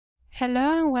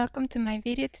Hello and welcome to my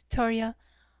video tutorial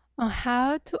on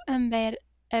how to embed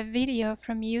a video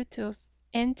from YouTube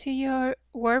into your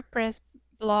WordPress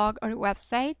blog or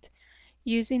website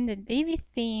using the Divi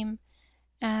theme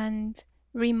and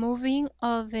removing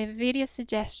all the video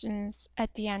suggestions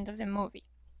at the end of the movie.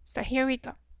 So here we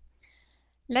go.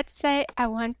 Let's say I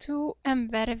want to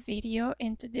embed a video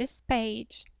into this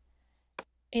page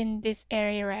in this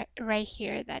area right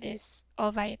here that is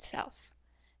all by itself.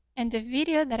 And the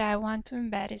video that I want to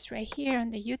embed is right here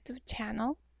on the YouTube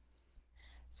channel.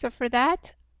 So for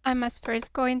that, I must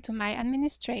first go into my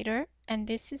administrator, and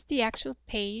this is the actual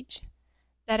page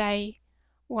that I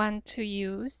want to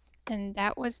use, and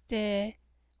that was the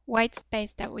white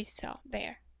space that we saw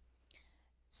there.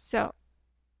 So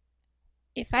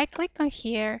if I click on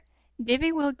here,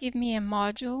 Divi will give me a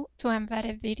module to embed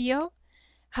a video.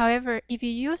 However, if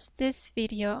you use this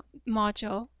video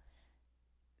module,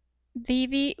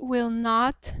 Divi will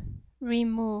not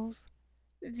remove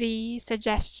the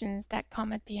suggestions that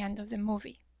come at the end of the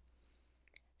movie.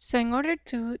 So in order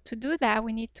to do that,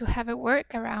 we need to have a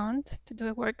workaround,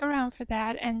 for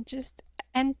that, and just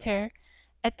enter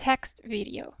a text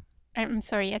video. A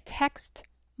text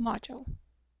module.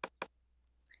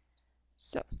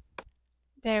 So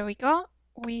there we go.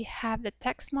 We have the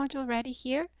text module ready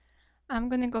here. I'm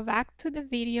going to go back to the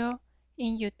video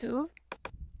in YouTube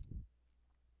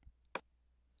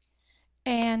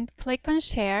and click on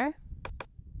Share,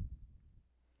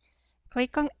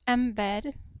 click on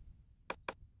Embed,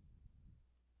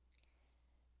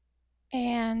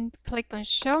 and click on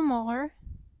Show More.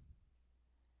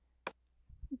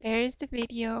 There is the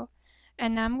video,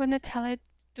 and I'm going to tell it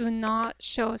do not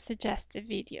show suggested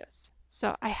videos.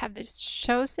 So I have this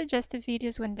Show Suggested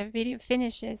Videos when the video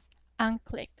finishes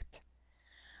unclicked.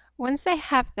 Once I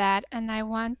have that, and I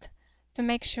want to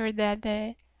make sure that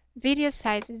the video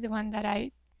size is the one that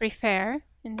I prefer,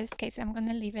 in this case I'm going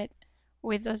to leave it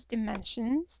with those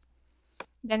dimensions,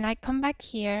 then I come back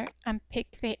here and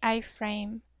pick the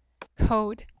iframe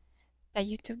code that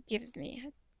YouTube gives me.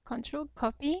 Control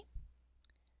copy,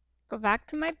 go back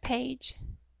to my page,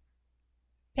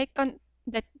 pick on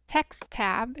the text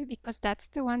tab because that's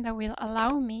the one that will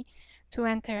allow me to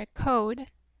enter a code,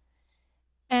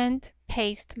 and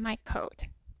paste my code,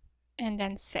 and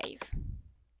then save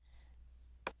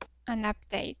and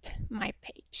update my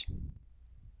page.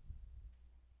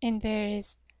 And there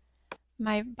is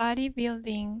my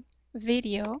bodybuilding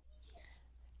video.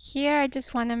 Here I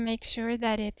just want to make sure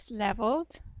that it's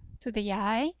leveled to the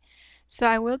eye, so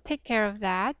I will take care of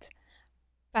that,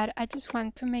 but I just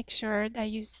want to make sure that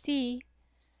you see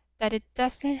that it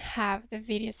doesn't have the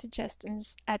video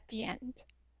suggestions at the end.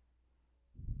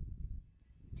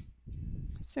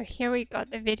 So here we go,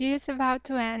 the video is about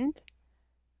to end,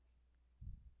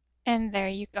 and there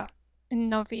you go,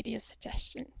 no video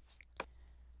suggestions.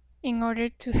 In order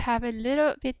to have a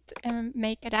little bit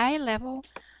make it eye level,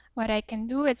 what I can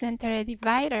do is enter a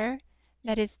divider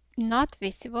that is not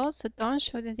visible, so don't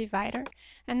show the divider,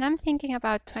 and I'm thinking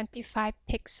about 25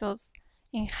 pixels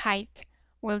in height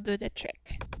will do the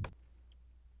trick.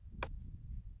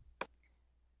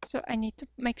 So I need to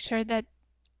make sure that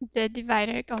the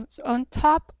divider goes on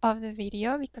top of the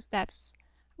video, because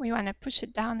we want to push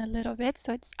it down a little bit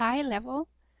so it's eye level.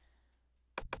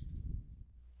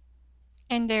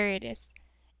 And there it is.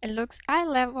 It looks eye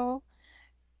level.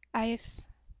 I've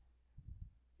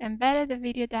embedded the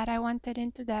video that I wanted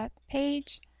into that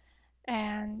page,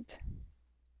 and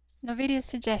no video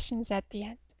suggestions at the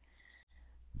end.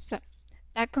 So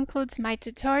that concludes my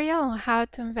tutorial on how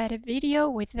to embed a video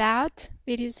without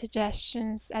video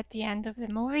suggestions at the end of the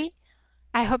movie.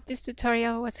 I hope this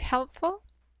tutorial was helpful.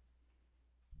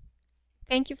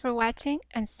 Thank you for watching,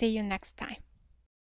 and see you next time.